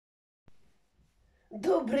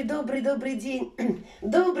Добрый день,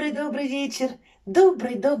 добрый вечер,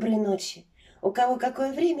 доброй ночи. У кого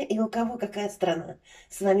какое время и у кого какая страна.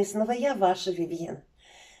 С вами снова я, ваша Вивьена.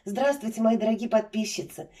 Здравствуйте, мои дорогие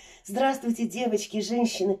подписчицы. Здравствуйте, девочки,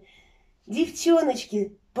 женщины,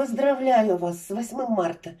 девчоночки. Поздравляю вас с 8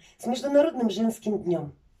 марта, с Международным женским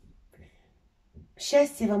днем.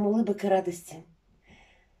 Счастья вам, улыбок и радости.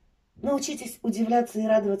 Научитесь удивляться и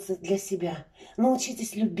радоваться для себя.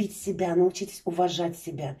 Научитесь любить себя, научитесь уважать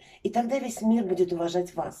себя. И тогда весь мир будет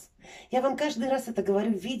уважать вас. Я вам каждый раз это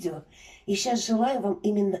говорю в видео, и сейчас желаю вам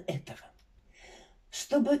именно этого.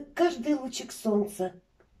 Чтобы каждый лучик солнца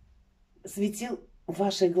светил в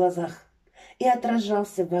ваших глазах и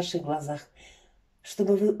отражался в ваших глазах.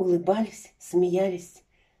 Чтобы вы улыбались, смеялись,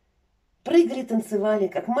 прыгали, танцевали,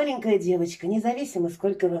 как маленькая девочка, независимо,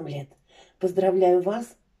 сколько вам лет. Поздравляю вас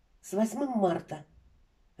с 8 марта.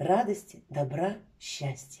 Радости, добра,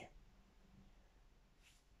 счастья.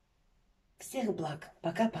 Всех благ.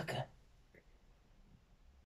 Пока-пока.